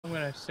I'm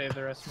gonna save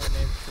the rest of my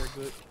names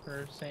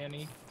for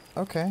Sandy.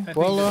 Okay. I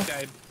Well,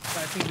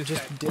 think this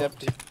just guy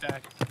dipped.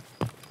 Back.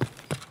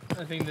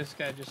 I think this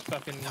guy just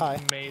fucking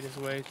Hi. made his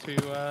way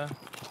to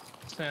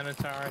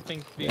Sanitar. I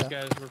think these Yeah.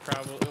 guys were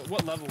probably.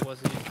 What level was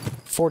he?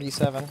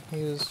 47.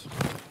 He was.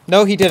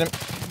 No, he didn't.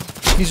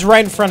 He's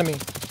right in front of me.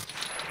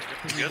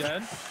 Is he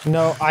dead?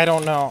 No, I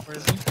don't know. Where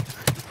is he?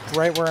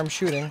 Right where I'm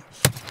shooting.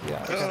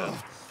 Yeah. Okay.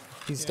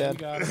 He's Yeah, you dead.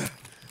 got him.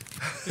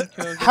 Good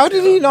kill, good How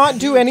did kill. he not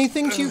do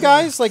anything to you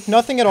guys? Like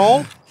nothing at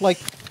all? Like.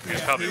 He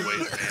was probably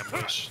waiting in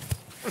ambush.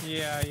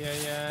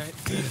 Yeah.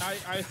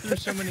 I threw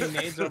so many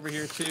nades over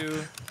here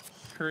too.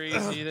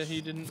 Crazy that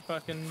he didn't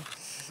fucking.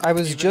 I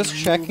was even just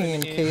move checking an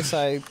in case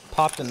I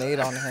popped a nade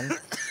on him.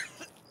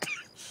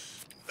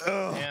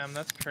 Damn,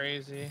 that's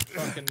crazy.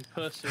 Fucking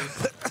pussy.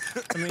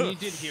 I mean, he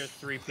did hear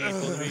 3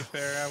 people, to be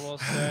fair, I will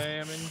say.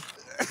 I mean,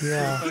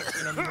 Yeah. who's the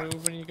fuck's gonna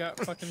move when you got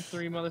fucking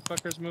 3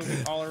 motherfuckers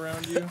moving all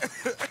around you?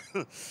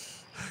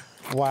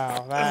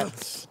 Wow,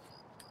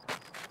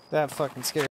 that fucking scared.